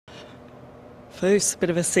Kaufusi, a bit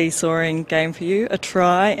of a seesawing game for you, a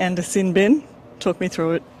try and a sin bin. Talk me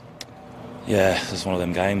through it. Yeah, it's one of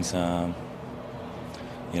them games.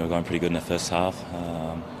 We're going pretty good in the first half.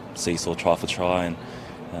 Seesaw try for try,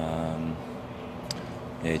 and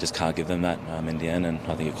you just can't give them that in the end. And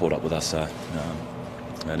I think it caught up with us. So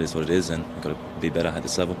that is what it is, and we've got to be better at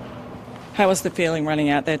this level. How was the feeling running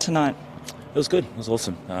out there tonight? It was good. It was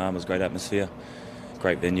awesome. It was a great atmosphere,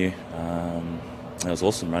 great venue. It was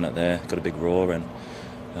awesome. Run out there, got a big roar,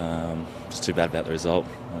 and just too bad about the result.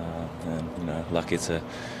 Lucky it's a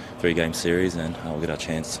 3-game series, and we'll get our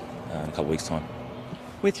chance in a couple of weeks' time.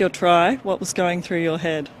 With your try, what was going through your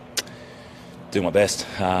head? Do my best.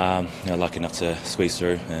 Lucky enough to squeeze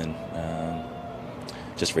through and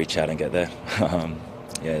just reach out and get there.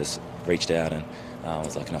 Just reached out and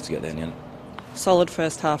was lucky enough to get there in the end. Solid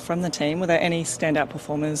first half from the team. Were there any standout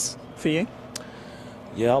performers for you?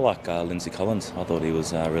 Yeah, I like Lindsay Collins. I thought he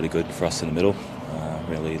was really good for us in the middle.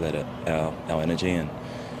 Really led our energy, and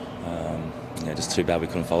just too bad we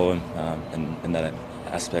couldn't follow him in that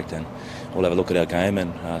aspect. And we'll have a look at our game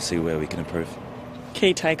and see where we can improve.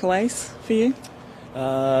 Key takeaways for you?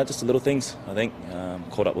 Just the little things, I think.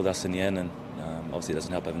 Caught up with us in the end, and obviously it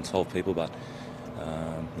doesn't help having 12 people, but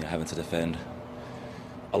having to defend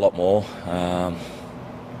a lot more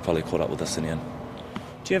probably caught up with us in the end.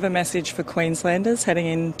 Do you have a message for Queenslanders heading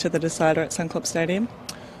into the decider at Suncorp Stadium?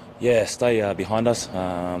 Yeah, stay behind us,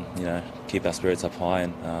 keep our spirits up high,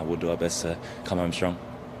 and we'll do our best to come home strong.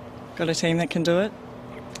 Got a team that can do it?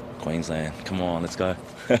 Queensland, come on, let's go.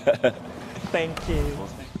 Thank you.